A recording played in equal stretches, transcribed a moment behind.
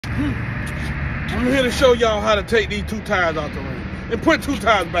I'm here to show y'all how to take these 2 tires out the ring and put 2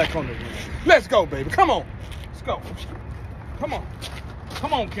 tires back on the ring. Let's go, baby. Come on. Let's go. Come on.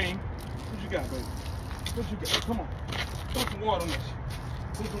 Come on, King. What you got, baby? What you got? Come on. Put some water on this.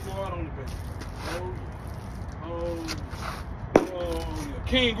 Put some water on it, baby. Oh, yeah.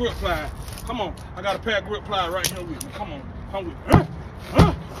 King grip ply. Come on. I got a pair of grip ply right here with me. Come on. Come with me.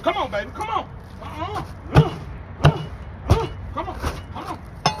 Come on, baby. Come on. Come on. Come on.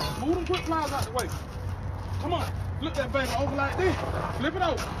 Move them grip plies out the way. Come on. Flip that baby over like this. Flip it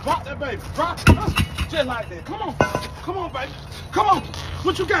over. Drop that baby. Drop it. Just like that. Come on. Come on, baby. Come on.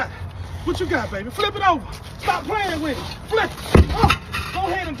 What you got? What you got, baby? Flip it over. Stop playing with it. Flip it. Go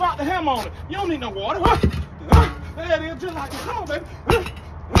ahead and drop the hammer on it. You don't need no water. There it is. Just like that. Come on, baby.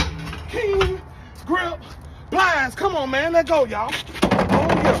 King grip blinds. Come on, man. Let's go, y'all. Oh,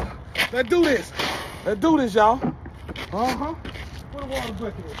 yeah. Let's do this. Let's do this, y'all. Uh-huh. Where the water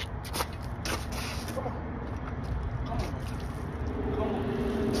bucket is? Come on.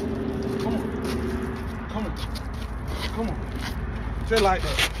 Come on. Come on. Come on. Just like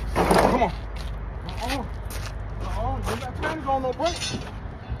that. Come on. You ain't got time to go on no break.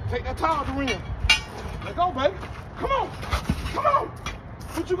 Take that towel to the rim. Let go, baby. Come on. Come on.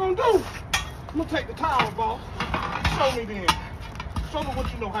 What you gonna do? I'm gonna take the towel, boss. Show me then. Show me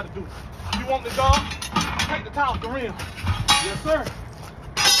what you know how to do. You want the dog? Take the towel to the rim. Yes, sir.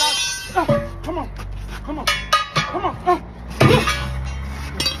 Come on. Come on. Come on.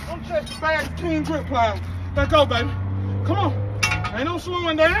 Don't chase the bag of King grip plies. Let go, baby. Come on. Ain't no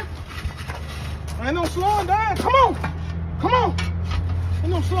slowing down. Ain't no slowing down. Come on. Come on. Ain't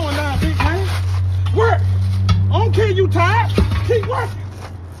no slowing down, big man. Work. I don't care you tired. Keep working.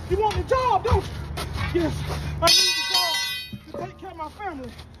 You want the job, don't you? Yes. I need the job to take care of my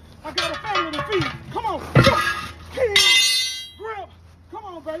family. I got a family to feed. Come on. King grip. Come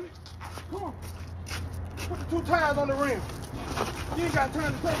on, baby. Come on. Put the 2 tires on the rim. You ain't got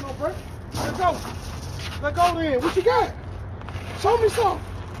time to take no break. Let's go. Let's go then. What you got? Show me something.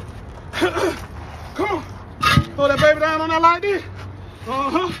 Come on. Throw that baby down on that like this.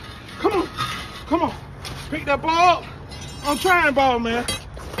 Uh-huh. Come on. Come on. Pick that ball up. I'm trying, ball, man.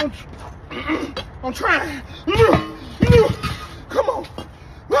 I'm trying. Come on.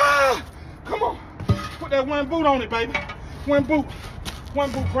 Come on. Put that 1 boot on it, baby. 1 boot.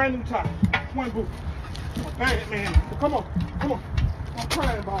 1 boot, brand new tire. 1 boot. Bang it, man. Come on. Come on. I'm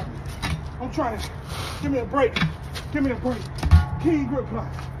trying, ball. I'm trying. Give me a break. Give me a break. King grip ply.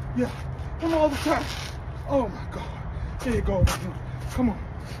 Yeah. Come on, other side. Oh my God. Here you go. Come on.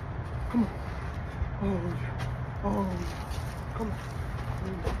 Come on. Oh yeah. Oh yeah. Come on.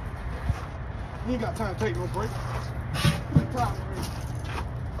 You ain't got time to take no break.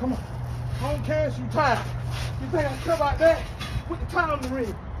 Come on. I don't care if you tired. You think I care about that? Put the tire on the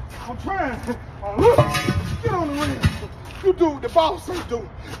ring. I'm trying. Get on the ring. You do what the boss say do.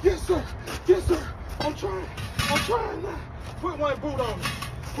 Yes, sir. Yes, sir. I'm trying. I'm trying now. Put 1 boot on it.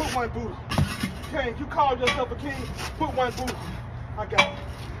 Put 1 boot on it. King, you call yourself a king. Put 1 boot on it. I got it.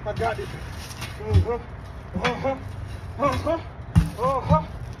 I got it.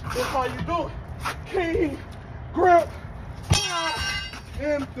 That's how you do it. King grip.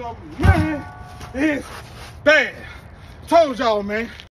 And the man is bad. Told y'all, man.